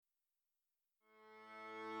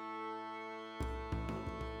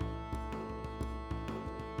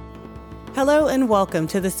Hello and welcome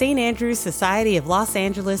to the St. Andrews Society of Los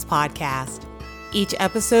Angeles podcast. Each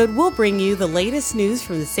episode will bring you the latest news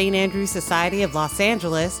from the St. Andrews Society of Los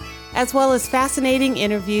Angeles, as well as fascinating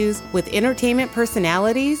interviews with entertainment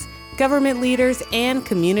personalities, government leaders, and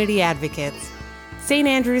community advocates. St.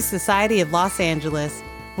 Andrews Society of Los Angeles,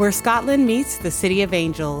 where Scotland meets the City of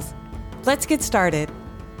Angels. Let's get started.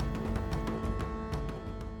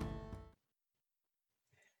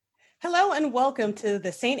 Hello and welcome to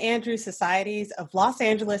the St. Andrews Societies of Los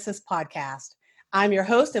Angeles' podcast. I'm your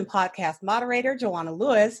host and podcast moderator, Joanna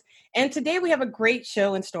Lewis, and today we have a great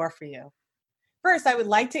show in store for you. First, I would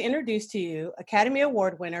like to introduce to you Academy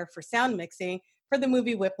Award winner for sound mixing for the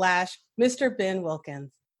movie Whiplash, Mr. Ben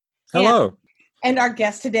Wilkins. Hello. And our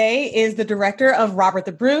guest today is the director of Robert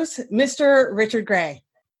the Bruce, Mr. Richard Gray.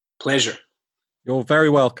 Pleasure. You're very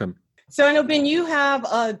welcome. So I know, Ben, you have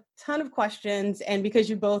a ton of questions, and because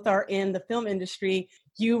you both are in the film industry,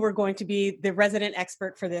 you were going to be the resident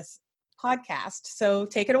expert for this podcast. So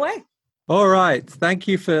take it away. All right. Thank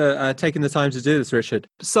you for taking the time to do this, Richard.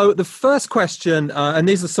 So the first question, and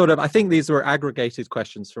these are I think these were aggregated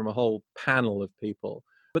questions from a whole panel of people.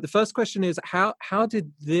 But the first question is, how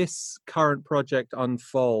did this current project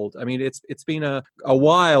unfold? I mean, it's been a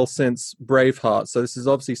while since Braveheart, so this is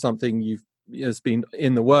obviously something has been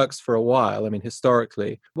in the works for a while. I mean,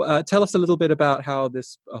 historically. Tell us a little bit about how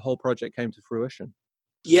this whole project came to fruition.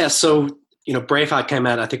 Yeah, so, Braveheart came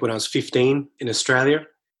out, I think, when I was 15 in Australia,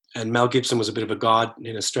 and Mel Gibson was a bit of a god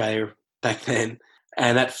in Australia back then.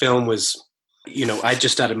 And that film was, I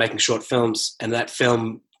just started making short films, and that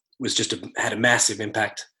film was had a massive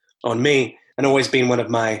impact on me and always been one of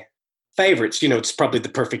my favorites. It's probably the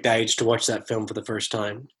perfect age to watch that film for the first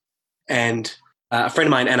time. And a friend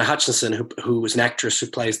of mine, Anna Hutchinson, who was an actress who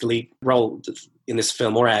plays the lead role in this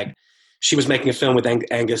film, Morag, she was making a film with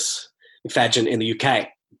Angus McFadden in the UK.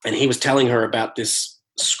 And he was telling her about this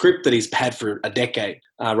script that he's had for a decade,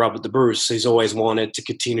 Robert the Bruce. He's always wanted to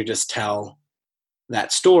continue to tell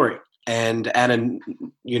that story. And Anna,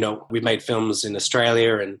 we made films in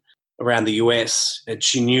Australia and around the US, and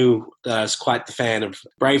she knew that I was quite the fan of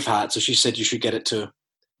Braveheart. So she said, you should get it to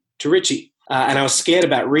Richie. And I was scared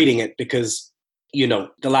about reading it because, the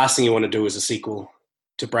last thing you want to do is a sequel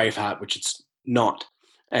to Braveheart, which it's not.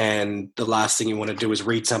 And the last thing you want to do is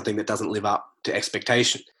read something that doesn't live up to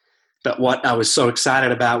expectation. But what I was so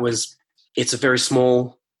excited about was it's a very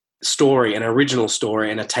small story, an original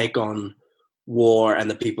story, and a take on war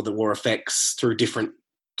and the people that war affects through different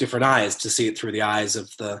eyes, to see it through the eyes of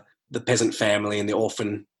the peasant family and the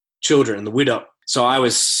orphan children and the widow. So I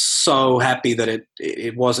was so happy that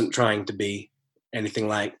it wasn't trying to be anything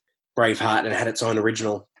like Braveheart and had its own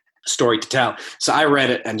original story to tell. So I read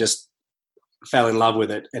it and just fell in love with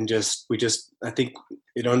it, and I think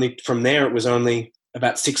from there it was only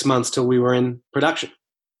about 6 months till we were in production.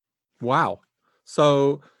 Wow.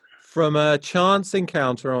 So from a chance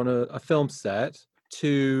encounter on a film set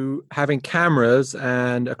to having cameras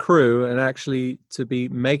and a crew and actually to be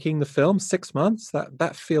making the film, 6 months,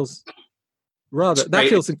 that feels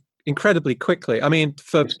feels incredibly quickly. I mean,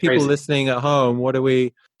 for it's people crazy. Listening at home,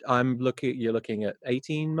 you're looking at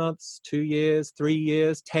 18 months, 2 years, 3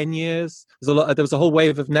 years, 10 years. There was a whole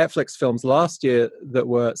wave of Netflix films last year that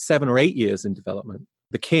were 7 or 8 years in development.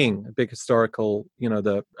 The King, a big historical,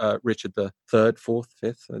 the Richard the Third, Fourth,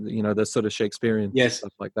 Fifth, the sort of Shakespearean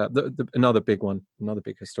stuff like that. Another big one, another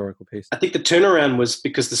big historical piece. I think the turnaround was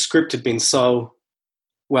because the script had been so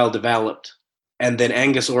well developed, and then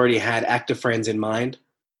Angus already had actor friends in mind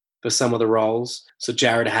for some of the roles. So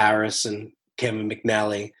Jared Harris and Kevin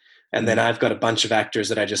McNally, and then I've got a bunch of actors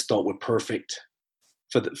that I just thought were perfect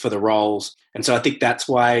for the roles. And so I think that's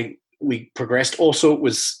why we progressed. Also, it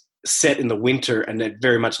was set in the winter, and it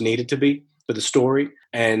very much needed to be for the story.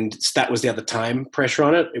 And that was the other time pressure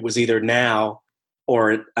on it. It was either now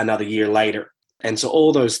or another year later. And so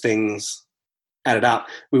all those things added up.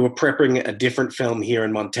 We were prepping a different film here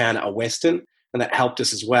in Montana, a Western, and that helped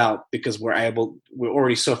us as well because we're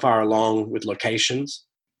already so far along with locations.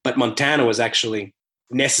 But Montana was actually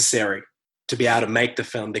necessary to be able to make the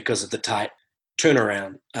film because of the tight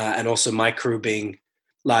turnaround, and also my crew being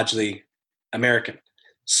largely American.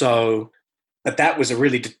 So, but that was a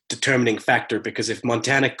really determining factor, because if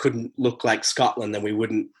Montana couldn't look like Scotland, then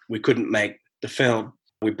we couldn't make the film.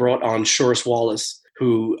 We brought on Shores Wallace,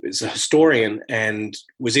 who is a historian and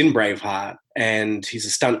was in Braveheart, and he's a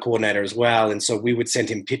stunt coordinator as well. And so we would send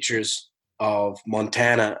him pictures of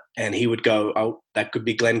Montana, and he would go, oh, that could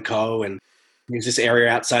be Glencoe, and here's this area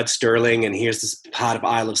outside Stirling, and here's this part of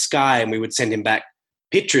Isle of Skye, and we would send him back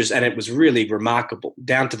pictures, and it was really remarkable,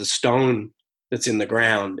 down to the stone that's in the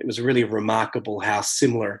ground. It was really remarkable how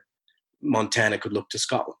similar Montana could look to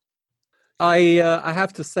Scotland. I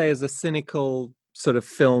have to say, as a cynical sort of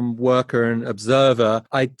film worker and observer,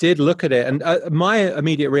 I did look at it, and my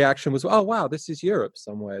immediate reaction was, "Oh wow, this is Europe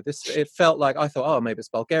somewhere." It felt like, I thought, "Oh, maybe it's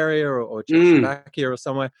Bulgaria or Czechoslovakia or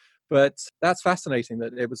somewhere." But that's fascinating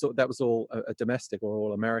that that was all a domestic or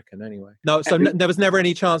all American anyway. No, so there was never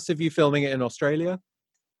any chance of you filming it in Australia?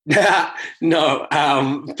 No,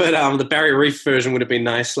 but the Barrier Reef version would have been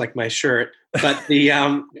nice, like my shirt. But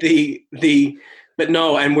but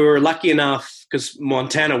no, and we were lucky enough because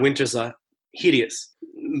Montana winters are hideous.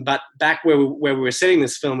 But back where we were setting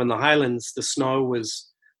this film in the Highlands, the snow was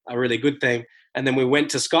a really good thing. And then we went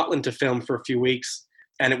to Scotland to film for a few weeks,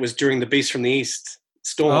 and it was during the Beast from the East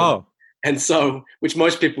storm. Oh. And so, which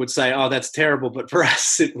most people would say, "Oh, that's terrible," but for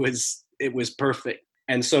us, it was perfect.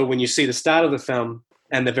 And so, when you see the start of the film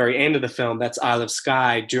and the very end of the film, that's Isle of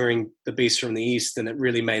Skye during the Beast from the East, and it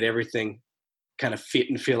really made everything kind of fit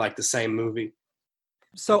and feel like the same movie.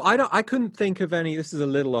 So I couldn't think of any. This is a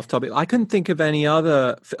little off topic. I couldn't think of any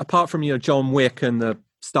other, apart from John Wick and the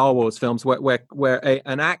Star Wars films, where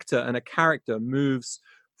an actor and a character moves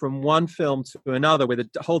from one film to another with a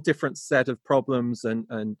whole different set of problems and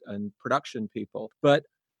production people. But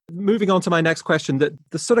moving on to my next question,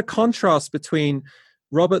 the sort of contrast between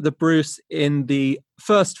Robert the Bruce in the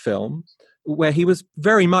first film, where he was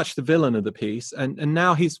very much the villain of the piece, and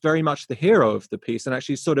now he's very much the hero of the piece, and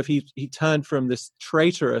actually sort of he turned from this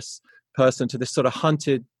traitorous person to this sort of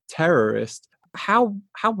hunted terrorist. How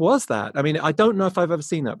was that? I mean, I don't know if I've ever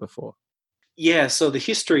seen that before. Yeah, so the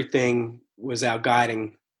history thing was our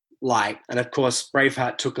guiding light, and of course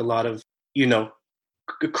Braveheart took a lot of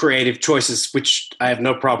creative choices, which I have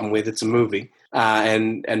no problem with. It's a movie,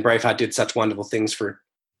 and Braveheart did such wonderful things for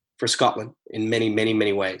Scotland in many, many,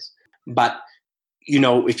 many ways. But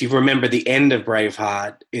if you remember the end of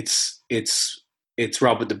Braveheart, it's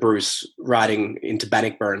Robert the Bruce riding into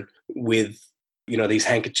Bannockburn with these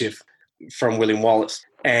handkerchiefs from William Wallace,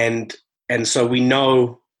 and so we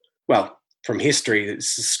know, well, from history,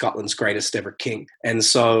 this is Scotland's greatest ever king, and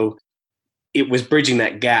so it was bridging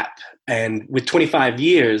that gap. And with 25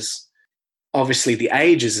 years, obviously the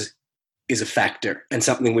age is a factor and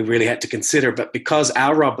something we really had to consider. But because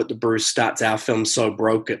our Robert the Bruce starts our film so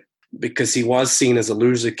broken, because he was seen as a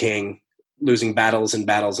loser king, losing battles and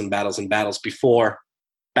battles and battles and battles before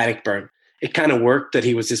Bannockburn, it kind of worked that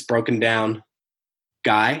he was this broken down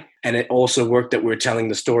guy. And it also worked that we were telling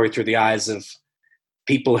the story through the eyes of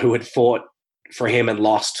people who had fought for him and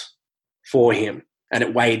lost for him. And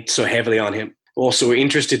it weighed so heavily on him. Also, we're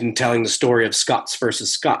interested in telling the story of Scots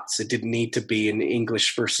versus Scots. It didn't need to be an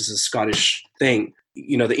English versus a Scottish thing. The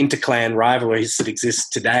interclan rivalries that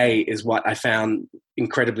exist today is what I found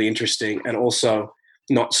incredibly interesting, and also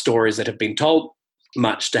not stories that have been told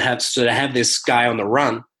much. To have this guy on the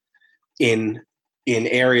run in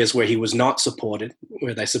areas where he was not supported,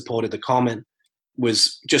 where they supported the common,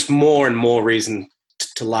 was just more and more reason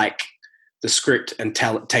to like the script and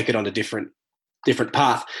take it on a different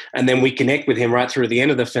path. And then we connect with him right through the end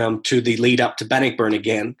of the film to the lead up to Bannockburn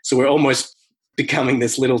again. So we're almost becoming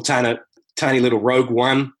this little tiny little Rogue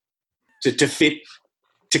One to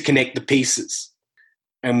connect the pieces.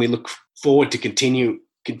 And we look forward to continuing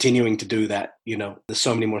to do that. There's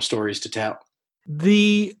so many more stories to tell.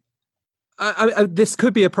 This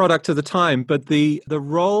could be a product of the time, but the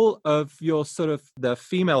role of your sort of the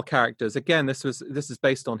female characters, again, this is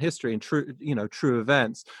based on history and true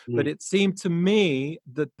events. But it seemed to me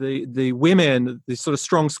that the women, the sort of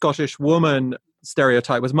strong Scottish woman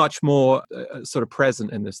stereotype, was much more sort of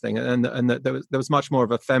present in this thing, and that there was much more of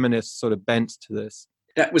a feminist sort of bent to this.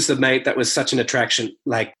 That was such an attraction.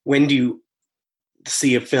 Like, when do you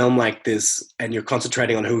see a film like this and you're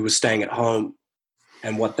concentrating on who was staying at home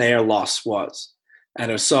and what their loss was?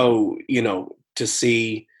 And it was so, to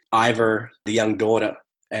see Ivor, the young daughter,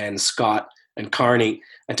 and Scott and Carney,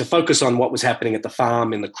 and to focus on what was happening at the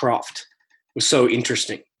farm in the croft was so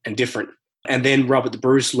interesting and different. And then Robert the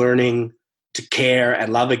Bruce learning to care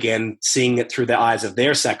and love again, seeing it through the eyes of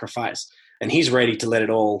their sacrifice. And he's ready to let it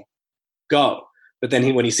all go. But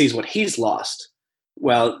then when he sees what he's lost,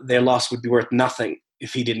 well, their loss would be worth nothing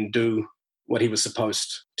if he didn't do what he was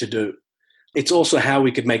supposed to do. It's also how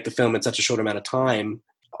we could make the film in such a short amount of time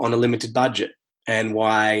on a limited budget, and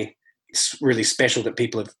why it's really special that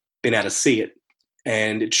people have been able to see it.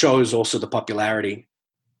 And it shows also the popularity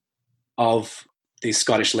of these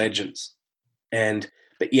Scottish legends.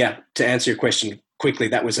 But yeah, to answer your question quickly,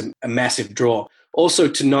 that was a massive draw. Also,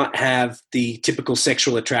 to not have the typical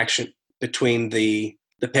sexual attraction between the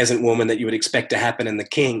peasant woman that you would expect to happen and the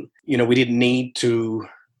king. We didn't need to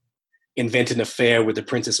invent an affair with the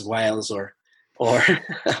Princess of Wales or or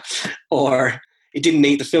or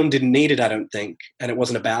the film didn't need it, I don't think, and it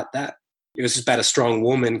wasn't about that. It was just about a strong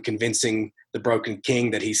woman convincing the broken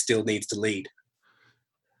king that he still needs to lead.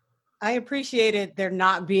 I appreciated there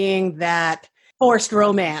not being that forced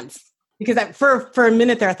romance, because for a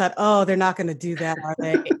minute there I thought, oh, they're not going to do that, are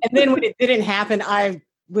they? And then when it didn't happen, I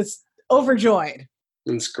was overjoyed.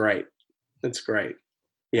 That's great.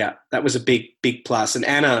 Yeah, that was a big plus. And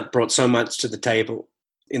Anna brought so much to the table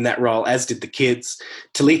in that role, as did the kids.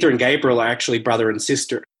 Talitha and Gabriel are actually brother and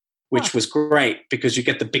sister, which was great because you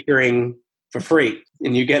get the bickering for free,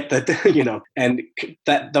 and you get that, and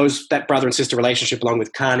that brother and sister relationship, along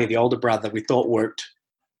with Carney, the older brother, we thought worked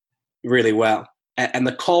really well. And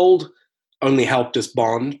the cold only helped us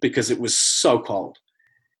bond because it was so cold.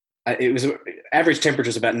 It was average temperature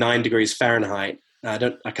is about 9 degrees Fahrenheit. I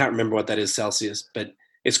can't remember what that is Celsius, but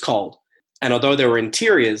it's cold. And although there were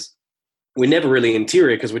interiors, we're never really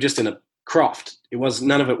interior because we're just in a croft.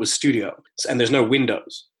 None of it was studio, and there's no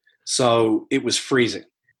windows, so it was freezing.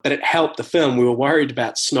 But it helped the film. We were worried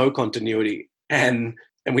about snow continuity, and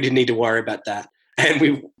we didn't need to worry about that.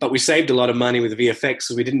 But we saved a lot of money with the VFX,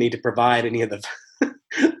 so we didn't need to provide any of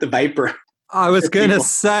the vapor. I was going to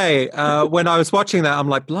say, when I was watching that, I'm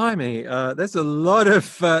like, blimey, there's a lot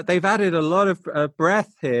of, they've added a lot of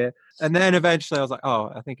breath here. And then eventually I was like,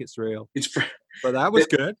 oh, I think it's real. But that was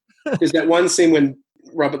good. There's that one scene when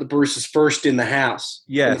Robert the Bruce is first in the house,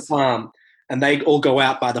 yes, in the farm, and they all go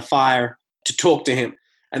out by the fire to talk to him.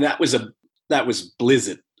 And that was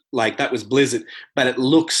Blizzard. Like, that was Blizzard. But it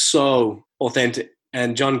looks so authentic.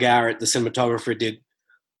 And John Garrett, the cinematographer, did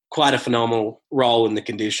quite a phenomenal role in the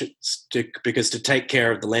conditions because to take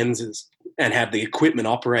care of the lenses and have the equipment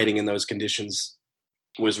operating in those conditions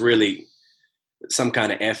was really some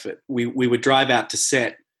kind of effort. We would drive out to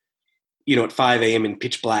set, at 5 a.m. in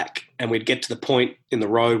pitch black, and we'd get to the point in the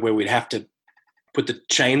road where we'd have to put the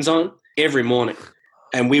chains on every morning.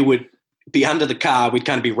 And we would be under the car. We'd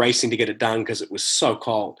kind of be racing to get it done because it was so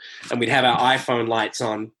cold. And we'd have our iPhone lights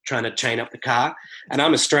on trying to chain up the car. And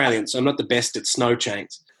I'm Australian, so I'm not the best at snow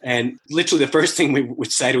chains. And literally the first thing we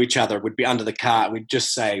would say to each other would be under the car. We'd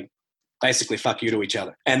just say, basically, fuck you to each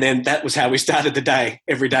other. And then that was how we started the day,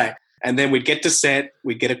 every day. And then we'd get to set,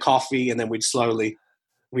 we'd get a coffee, and then we'd slowly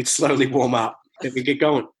warm up, and we'd get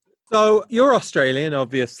going. So you're Australian,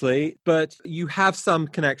 obviously, but you have some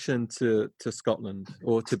connection to Scotland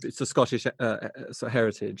or to Scottish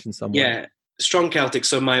heritage in some way. Yeah, strong Celtic.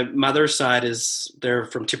 So my mother's side they're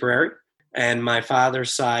from Tipperary, and my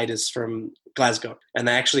father's side is from Glasgow. And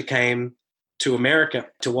they actually came to America,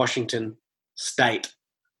 to Washington State.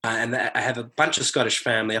 And I have a bunch of Scottish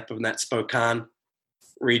family up in that Spokane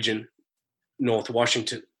region, North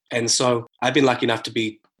Washington. And so I've been lucky enough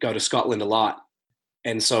to go to Scotland a lot.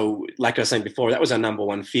 And so, like I was saying before, that was our number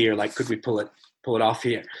one fear. Like, could we pull it off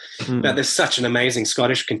here? But there's such an amazing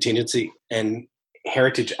Scottish contingency and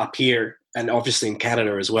heritage up here, and obviously in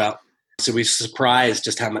Canada as well. So we're surprised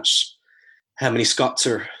just how many Scots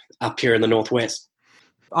are up here in the Northwest.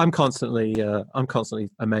 I'm constantly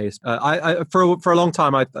amazed. For a long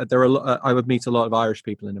time, I would meet a lot of Irish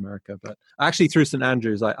people in America, but actually through St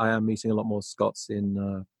Andrews, I am meeting a lot more Scots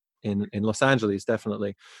in Los Angeles.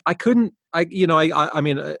 Definitely, I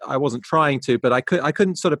wasn't trying to, but I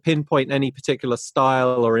couldn't sort of pinpoint any particular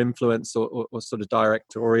style or influence or sort of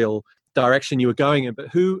directorial direction you were going in. But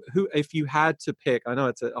who, if you had to pick, I know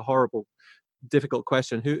it's a horrible, difficult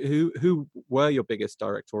question. Who were your biggest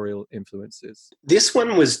directorial influences? This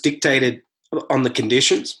one was dictated on the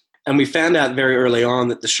conditions, and we found out very early on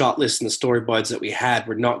that the shot list and the storyboards that we had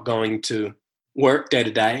were not going to work day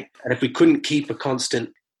to day, and if we couldn't keep a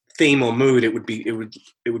constant theme or mood, it would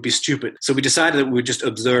be stupid. So we decided that we would just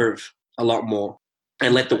observe a lot more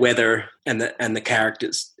and let the weather and the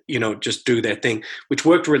characters, just do their thing, which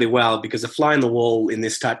worked really well because the fly on the wall in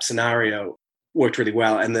this type of scenario worked really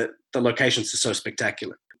well, and the locations are so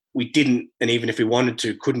spectacular. We didn't, and even if we wanted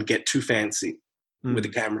to, couldn't get too fancy with the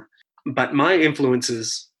camera. But my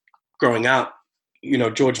influences growing up,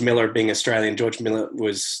 George Miller being Australian, George Miller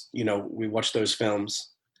was, we watched those films.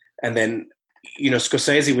 And then,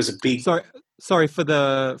 Scorsese was a big... Sorry for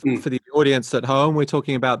the audience at home. We're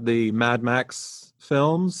talking about the Mad Max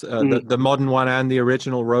films, the modern one and the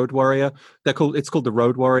original Road Warrior. It's called the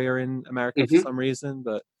Road Warrior in America for some reason,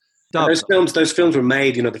 but... Those films were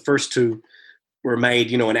made, the first two were made,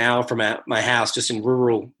 an hour from my house, just in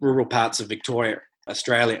rural parts of Victoria,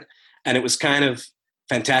 Australia. And it was kind of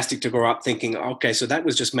fantastic to grow up thinking, okay, so that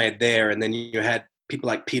was just made there. And then you had people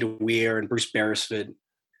like Peter Weir and Bruce Beresford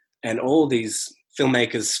and all these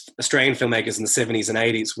filmmakers, Australian filmmakers in the 70s and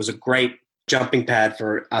 80s was a great jumping pad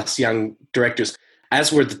for us young directors.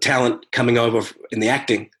 as were the talent coming over in the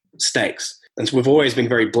acting stakes. And so we've always been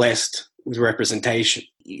very blessed with representation.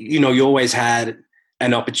 You know, you always had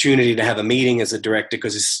an opportunity to have a meeting as a director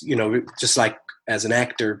because it's, you know, just like as an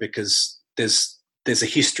actor, because there's a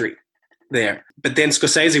history there. But then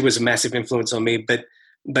Scorsese was a massive influence on me.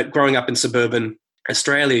 But growing up in suburban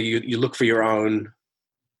Australia, you look for your own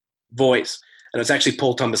voice. And it was actually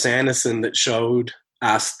Paul Thomas Anderson that showed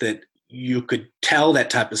us that you could tell that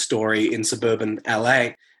type of story in suburban LA.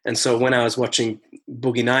 And so when I was watching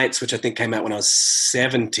Boogie Nights, which I think came out when I was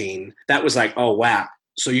 17, that was like, oh, wow.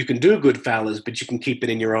 So you can do Goodfellas, but you can keep it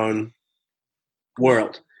in your own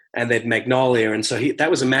world. And then Magnolia. And so that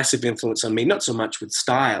was a massive influence on me, not so much with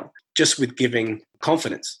style, just with giving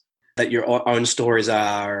confidence that your own stories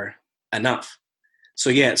are enough. So,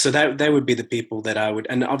 yeah, so that would be the people that I would,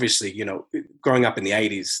 and obviously, you know, growing up in the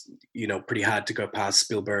 80s, you know, pretty hard to go past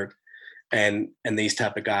Spielberg and these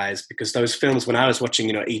type of guys, because those films, when I was watching,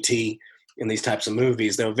 you know, E.T. and these types of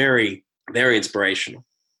movies, they were very, very inspirational.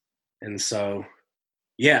 And so,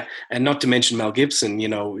 yeah, and not to mention Mel Gibson, you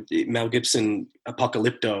know, Mel Gibson,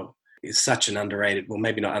 Apocalypto is such an underrated, well,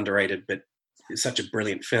 maybe not underrated, but it's such a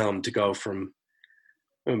brilliant film to go from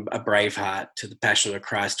a Braveheart to The Passion of the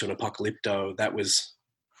Christ to an Apocalypto. That was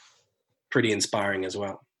pretty inspiring as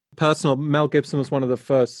well. Mel Gibson was one of the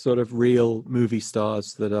first sort of real movie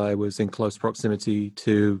stars that I was in close proximity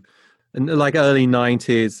to. In like early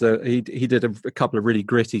 90s, he did a couple of really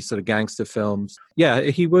gritty sort of gangster films. Yeah,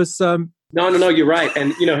 he was... No, you're right.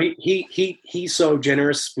 And, you know, he's so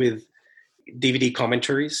generous with DVD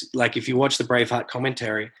commentaries. Like if you watch the Braveheart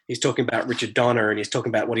commentary, he's talking about Richard Donner and he's talking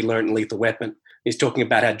about what he learned in Lethal Weapon. He's talking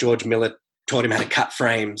about how George Miller taught him how to cut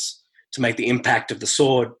frames to make the impact of the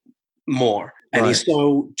sword more. And he's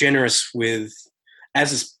so generous with,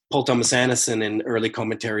 as is Paul Thomas Anderson in early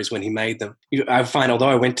commentaries when he made them. I find, although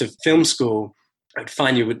I went to film school, I'd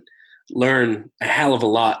find you would learn a hell of a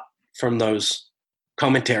lot from those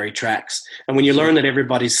commentary tracks. And when you learn that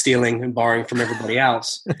everybody's stealing and borrowing from everybody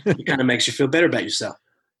else, it kind of makes you feel better about yourself.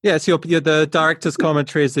 Yeah, so the director's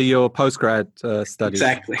commentaries are your postgrad studies.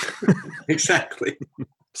 Exactly. Exactly.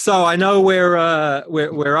 So I know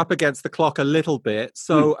we're up against the clock a little bit.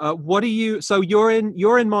 So what are you? So you're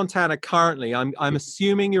in Montana currently. I'm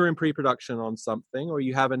assuming you're in pre-production on something, or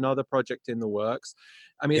you have another project in the works.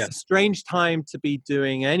 I mean, it's a strange time to be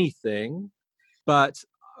doing anything, but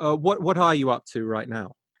what are you up to right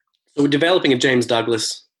now? So we're developing a James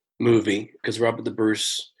Douglas movie because Robert the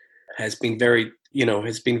Bruce has been very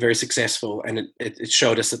successful, and it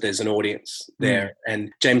showed us that there's an audience there,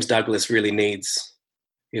 and James Douglas really needs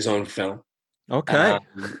his own film. Okay.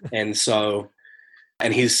 And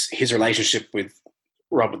his relationship with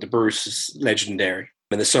Robert the Bruce is legendary.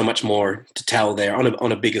 And there's so much more to tell there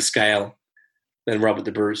on a bigger scale than Robert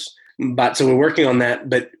the Bruce. But so we're working on that,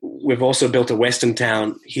 but we've also built a Western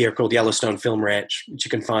town here called Yellowstone Film Ranch, which you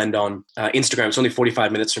can find on Instagram. It's only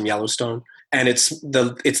 45 minutes from Yellowstone. And it's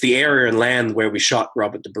the area and land where we shot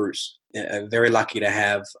Robert the Bruce. Very lucky to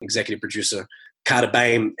have executive producer Carter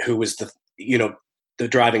Bain, who was the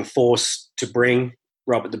driving force to bring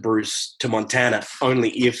Robert the Bruce to Montana, only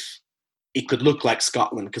if it could look like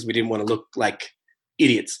Scotland, because we didn't want to look like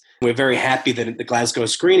idiots. We're very happy that at the Glasgow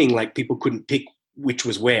screening, like, people couldn't pick which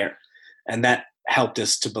was where, and that helped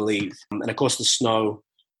us to believe. And of course, the snow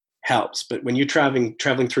helps. But when you're traveling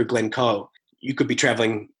through Glencoe, you could be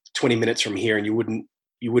traveling 20 minutes from here, and you wouldn't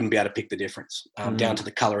be able to pick the difference down to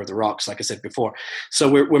the color of the rocks, like I said before. So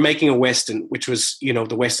we're making a Western, which was,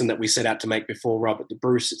 the Western that we set out to make before Robert the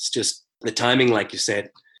Bruce. It's just the timing, like you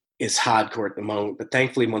said, is hardcore at the moment. But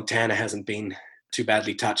thankfully, Montana hasn't been too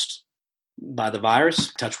badly touched by the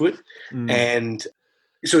virus, touch wood. And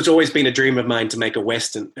so it's always been a dream of mine to make a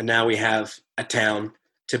Western. And now we have a town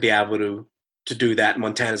to be able to do that.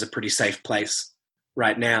 Montana's a pretty safe place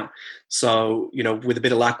right now. So, with a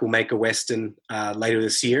bit of luck, we'll make a Western later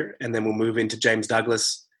this year, and then we'll move into James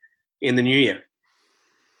Douglas in the new year.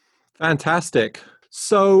 Fantastic.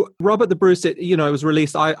 So Robert the Bruce, it was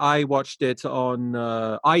released. I watched it on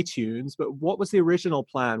iTunes, but what was the original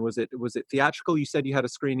plan? Was it theatrical? You said you had a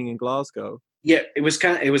screening in Glasgow. Yeah, it was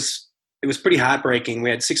pretty heartbreaking. We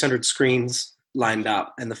had 600 screens lined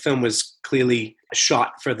up, and the film was clearly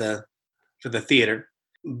shot for the theater.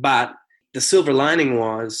 But the silver lining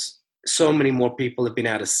was so many more people have been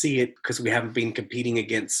able to see it because we haven't been competing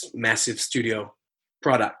against massive studio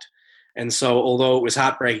product. And so although it was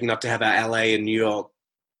heartbreaking not to have our LA and New York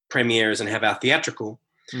premieres and have our theatrical,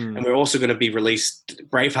 and we're also going to be released,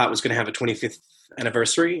 Braveheart was going to have a 25th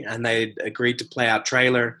anniversary, and they agreed to play our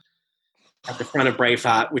trailer at the front of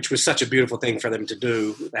Braveheart, which was such a beautiful thing for them to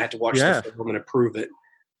do. They had to watch the film and approve it.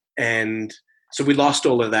 And So we lost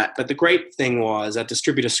all of that. But the great thing was our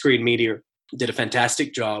distributor Screen Media did a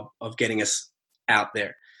fantastic job of getting us out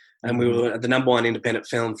there. And we were the number one independent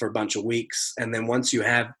film for a bunch of weeks. And then once you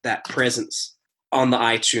have that presence on the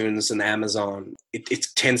iTunes and the Amazon, it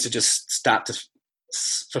tends to just start to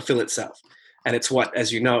fulfill itself. And it's what,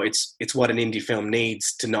 as you know, it's what an indie film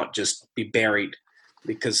needs to not just be buried.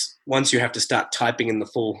 Because once you have to start typing in the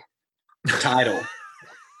full title,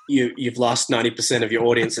 you've lost 90% of your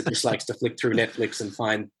audience that just likes to flick through Netflix and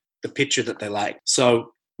find the picture that they like.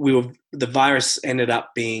 So the virus ended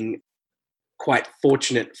up being quite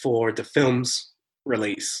fortunate for the film's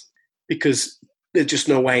release, because there's just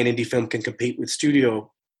no way an indie film can compete with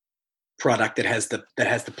studio product that has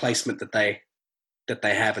the placement that they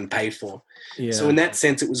have and pay for. Yeah. So in that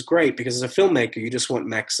sense, it was great, because as a filmmaker, you just want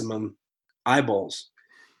maximum eyeballs.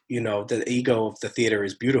 The ego of the theater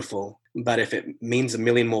is beautiful, but if it means 1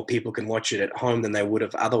 million more people can watch it at home than they would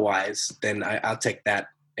have otherwise, then I'll take that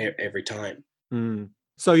every time.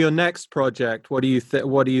 So your next project, what if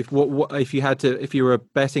you were a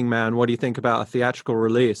betting man, what do you think about a theatrical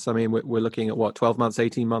release? I mean, we're looking at 12 months,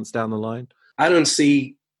 18 months down the line? I don't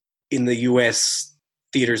see in the US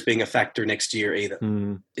theaters being a factor next year either.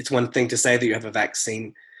 It's one thing to say that you have a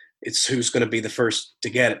vaccine. It's who's going to be the first to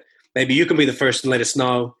get it. Maybe you can be the first and let us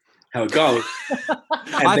know how it goes.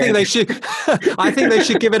 I think they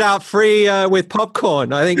should give it out free with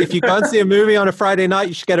popcorn. I think if you go and see a movie on a Friday night,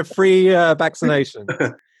 you should get a free vaccination.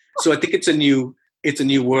 So I think it's a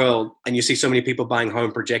new world, and you see so many people buying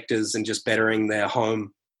home projectors and just bettering their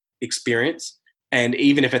home experience. And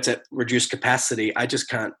even if it's at reduced capacity, I just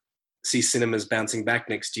can't see cinemas bouncing back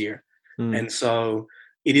next year. And so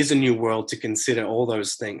it is a new world to consider all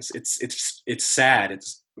those things. It's sad.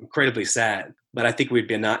 It's incredibly sad. But I think we'd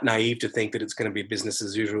be naive to think that it's going to be business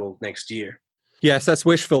as usual next year. Yes, that's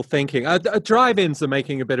wishful thinking. Drive-ins are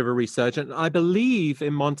making a bit of a resurgence. I believe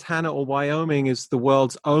in Montana or Wyoming is the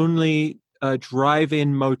world's only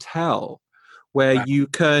drive-in motel where you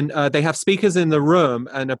can, they have speakers in the room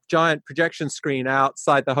and a giant projection screen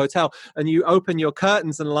outside the hotel, and you open your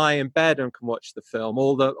curtains and lie in bed and can watch the film.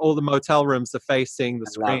 All the motel rooms are facing the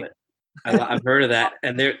screen. I love it. I've heard of that.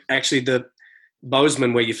 And they're actually the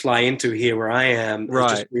Bozeman, where you fly into here where I am,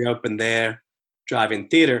 just reopened their drive-in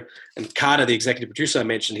theater. And Carter, the executive producer I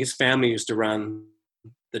mentioned, his family used to run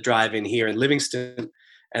the drive-in here in Livingston.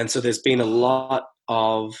 And so there's been a lot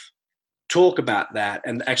of talk about that.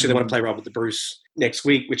 And actually they want to play Robert the Bruce next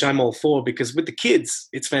week, which I'm all for, because with the kids,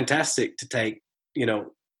 it's fantastic to take,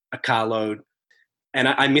 a carload. And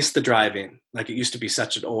I miss the drive-in. Like, it used to be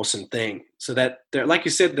such an awesome thing. So that there, like you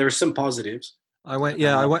said, there are some positives. I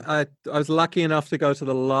was lucky enough to go to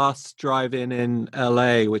the last drive-in in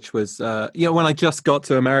LA, which was, when I just got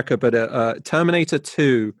to America, but Terminator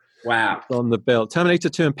 2. Wow. On the bill. Terminator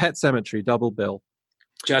 2 and Pet Sematary, double bill.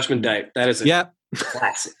 Judgment Day. That is a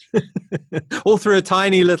classic. All through a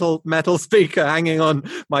tiny little metal speaker hanging on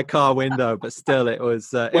my car window, but still it was...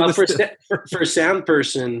 for a sound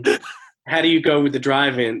person... How do you go with the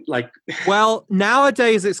drive-in? Well,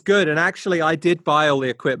 nowadays it's good. And actually, I did buy all the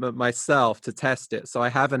equipment myself to test it. So I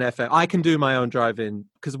have an FM. I can do my own drive-in,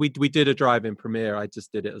 because we did a drive-in premiere. I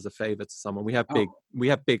just did it as a favor to someone. We have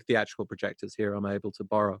big theatrical projectors here I'm able to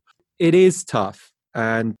borrow. It is tough.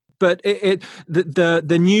 But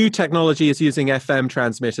the new technology is using FM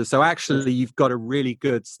transmitters. So actually, you've got a really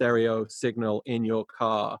good stereo signal in your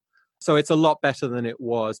car. So it's a lot better than it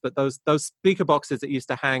was. But those speaker boxes that used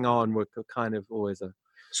to hang on were kind of always a...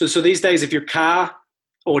 So these days, if your car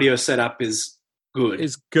audio setup is good...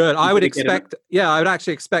 Is good. I would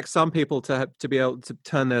actually expect some people to be able to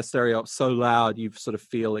turn their stereo up so loud you sort of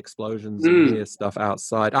feel explosions and hear stuff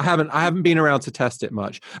outside. I haven't been around to test it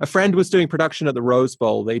much. A friend was doing production at the Rose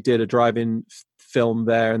Bowl. They did a drive-in film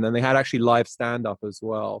there, and then they had actually live stand-up as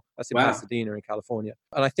well. That's in Pasadena in California,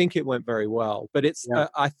 and I think it went very well. But it's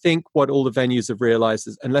I think what all the venues have realized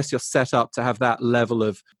is, unless you're set up to have that level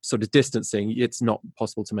of sort of distancing, it's not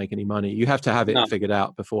possible to make any money. You have to have it figured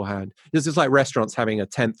out beforehand. It's just like restaurants having a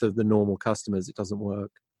tenth of the normal customers. It doesn't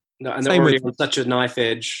work. No, and they're already on such a knife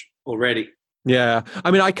edge already. Yeah.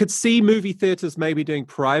 I mean, I could see movie theaters maybe doing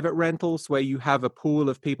private rentals where you have a pool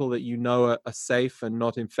of people that are safe and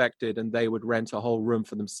not infected, and they would rent a whole room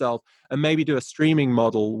for themselves, and maybe do a streaming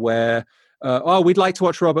model where, we'd like to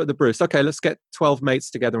watch Robert the Bruce. Okay, let's get 12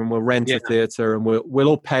 mates together and we'll rent a theater, and we'll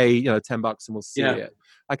all pay, $10 and we'll see it.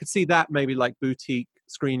 I could see that maybe like boutique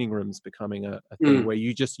screening rooms becoming a thing where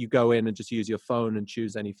you go in and just use your phone and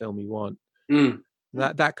choose any film you want.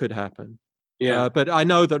 That could happen. Yeah, but I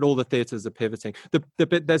know that all the theaters are pivoting.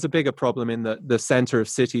 There's a bigger problem in the center of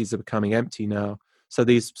cities are becoming empty now. So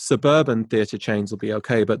these suburban theatre chains will be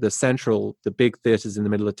okay, but the big theatres in the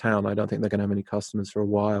middle of town, I don't think they're going to have any customers for a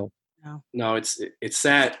while. No, it's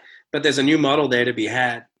sad, but there's a new model there to be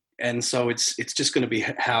had, and so it's just going to be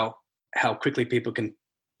how quickly people can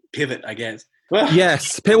pivot, I guess.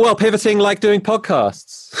 Yes, pivoting like doing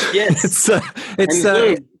podcasts. Yes, it's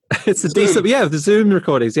a decent, the Zoom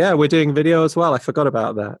recordings. Yeah, we're doing video as well. I forgot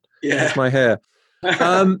about that. Yeah, that's my hair.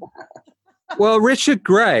 Well, Richard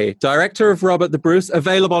Gray, director of Robert the Bruce,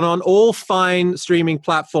 available on all fine streaming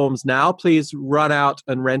platforms now. Please run out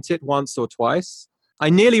and rent it once or twice. I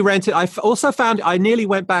nearly rented. I also found I nearly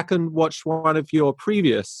went back and watched one of your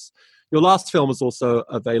last film was also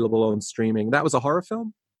available on streaming. That was a horror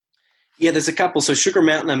film? Yeah, there's a couple. So Sugar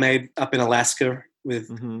Mountain I made up in Alaska with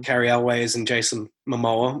Carrie Elways and Jason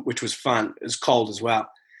Momoa, which was fun. It was cold as well.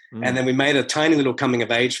 And then we made a tiny little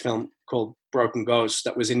coming-of-age film called Broken Ghost.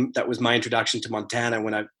 That was my introduction to Montana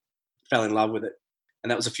when I fell in love with it.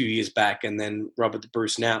 And that was a few years back. And then Robert the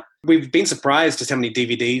Bruce now. We've been surprised just how many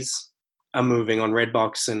DVDs are moving on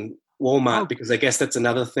Redbox and Walmart, because I guess that's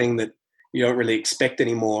another thing that you don't really expect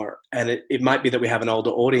anymore. And it might be that we have an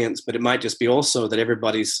older audience, but it might just be also that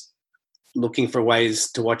everybody's looking for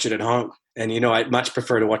ways to watch it at home. And, I'd much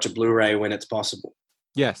prefer to watch a Blu-ray when it's possible.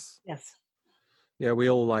 Yes. Yeah,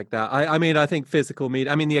 we all like that. I mean, I think physical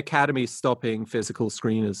media, the Academy's stopping physical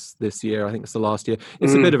screeners this year. I think it's the last year.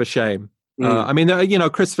 It's a bit of a shame.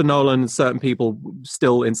 Christopher Nolan and certain people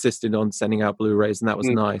still insisted on sending out Blu-rays, and that was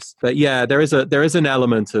nice. But yeah, there is an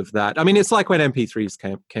element of that. It's like when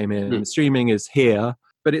MP3s came in. Streaming is here,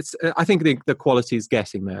 but I think the quality is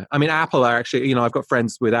getting there. Apple are actually, I've got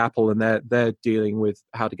friends with Apple, and they're dealing with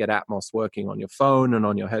how to get Atmos working on your phone and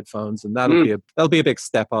on your headphones, and that'll be a big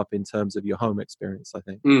step up in terms of your home experience, I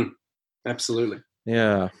think. Absolutely.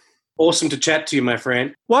 Yeah. Awesome to chat to you, my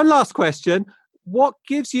friend. One last question. What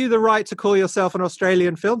gives you the right to call yourself an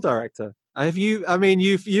Australian film director? You're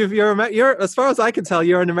as far as I can tell,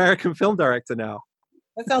 you're an American film director now.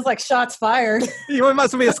 That sounds like shots fired. You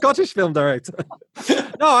must be a Scottish film director.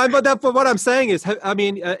 No, but what I'm saying is,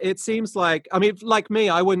 it seems like, like me,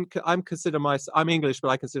 I'm English, but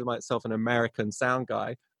I consider myself an American sound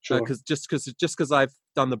guy. Sure. Because I've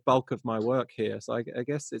done the bulk of my work here. So I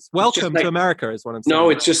guess it's welcome to America is what I'm saying. No,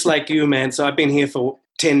 it's just like you, man. So I've been here for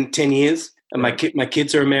 10 years, and my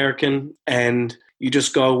kids are American, and you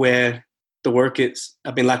just go where the work is.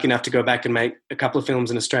 I've been lucky enough to go back and make a couple of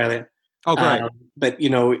films in Australia. Oh, great. But,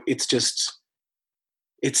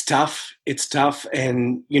 it's tough. It's tough.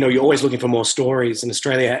 And, you're always looking for more stories. And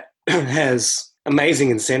Australia has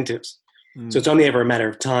amazing incentives. So it's only ever a matter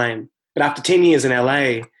of time. But after 10 years in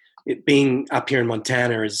LA, being up here in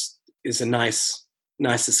Montana is a nice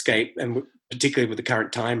escape, and particularly with the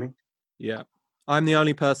current timing. Yeah. I'm the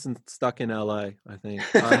only person stuck in LA, I think.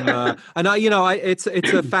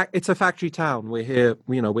 It's a factory town. We're here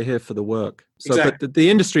for the work. So, exactly. But the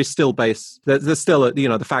industry is still based. There's still,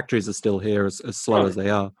 the factories are still here as slow as they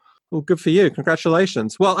are. Well, good for you.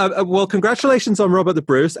 Congratulations. Well, congratulations on Robert the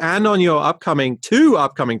Bruce and on your two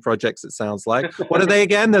upcoming projects, it sounds like. What are they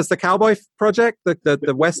again? There's the Cowboy project,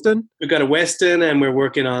 the Western. We've got a Western, and we're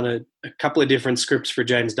working on a couple of different scripts for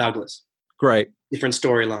James Douglas. Great. Different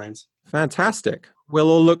storylines. Fantastic. We'll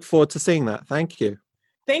all look forward to seeing that. Thank you.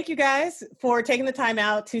 Thank you guys for taking the time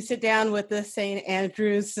out to sit down with the St.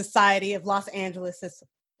 Andrew's Society of Los Angeles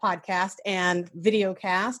podcast and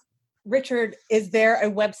videocast. Richard, is there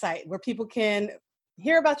a website where people can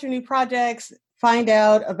hear about your new projects, find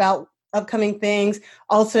out about upcoming things,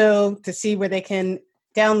 also to see where they can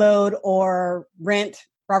download or rent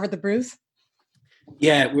Robert the Bruce?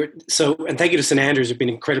 Yeah, and thank you to St. Andrews, who've been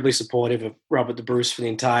incredibly supportive of Robert the Bruce for the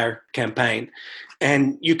entire campaign.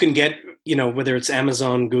 And you can get, whether it's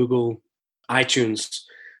Amazon, Google, iTunes,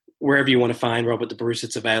 wherever you want to find Robert the Bruce,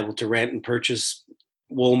 it's available to rent and purchase.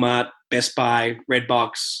 Walmart, Best Buy,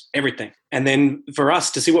 Redbox, everything. And then for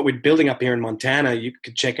us to see what we're building up here in Montana, you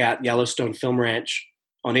could check out Yellowstone Film Ranch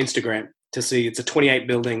on Instagram to see it's a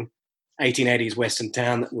 28-building 1880s Western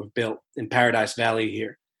town that we've built in Paradise Valley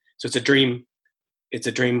here. So it's a dream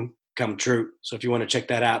come true. So if you want to check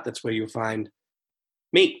that out, that's where you'll find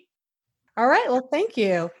me. All right. Well, thank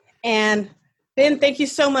you. And Ben, thank you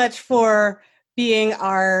so much for being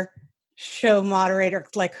our show moderator,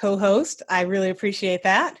 like co-host. I really appreciate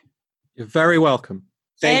that. You're very welcome.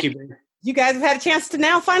 Thank you, Ben. You guys have had a chance to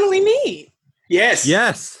now finally meet. Yes.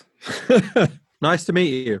 Nice to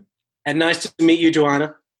meet you. And nice to meet you,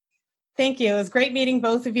 Joanna. Thank you. It was great meeting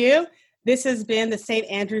both of you. This has been the St.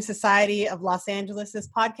 Andrew Society of Los Angeles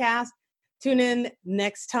podcast. Tune in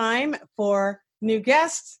next time for new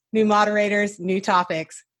guests, new moderators, new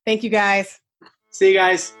topics. Thank you, guys. See you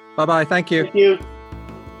guys. Bye-bye. Thank you. Thank you.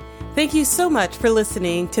 Thank you so much for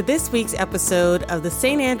listening to this week's episode of the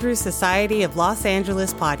St. Andrews Society of Los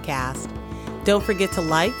Angeles podcast. Don't forget to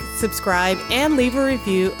like, subscribe, and leave a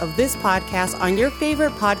review of this podcast on your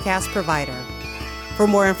favorite podcast provider. For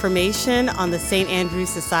more information on the St. Andrews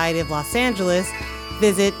Society of Los Angeles,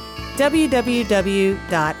 visit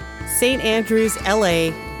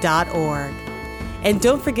www.standrewsla.org. And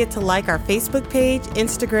don't forget to like our Facebook page,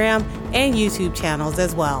 Instagram, and YouTube channels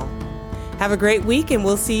as well. Have a great week, and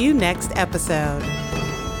we'll see you next episode.